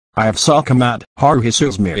I have Soka MAD, Haruhi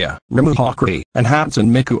Suzumiya, Reimu Hakurei, and Hatsune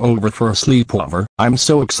Miku over for a sleepover. I'm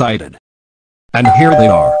so excited. And here they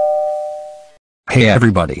are. Hey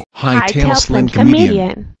everybody. Hi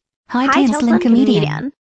TailslandComedian. Hi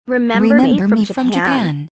TailslandComedian. Remember me from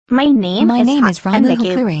Japan. My name is Reimu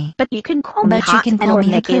Hakurei, but you can call me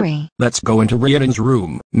Hakurei. Let's go into Rhiannon's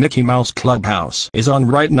room. Mickey Mouse Clubhouse is on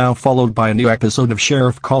right now, followed by a new episode of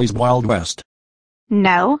Sheriff Collie's Wild West.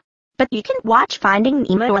 No, but you can watch Finding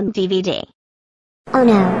Nemo on DVD. Oh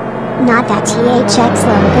no, not that THX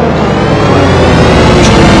logo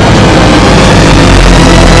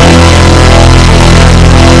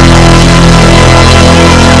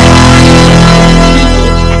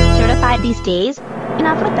THX certified these days.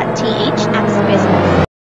 Enough with that THX business.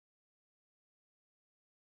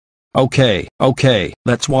 Okay,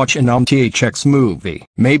 let's watch a non-THX movie.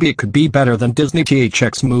 Maybe it could be better than Disney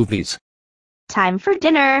THX movies. Time for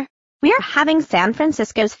dinner. We are having San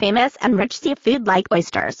Francisco's famous and rich seafood like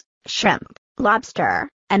oysters, shrimp, lobster,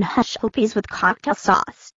 and hush puppies with cocktail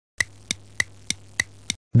sauce.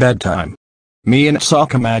 Bedtime. Me and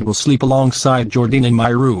Soka MAD will sleep alongside Jordyn in my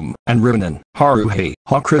room, and Rhiannon, Haruhi,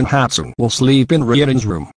 Hakurei and Hatsune will sleep in Rhiannon's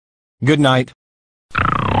room. Good night.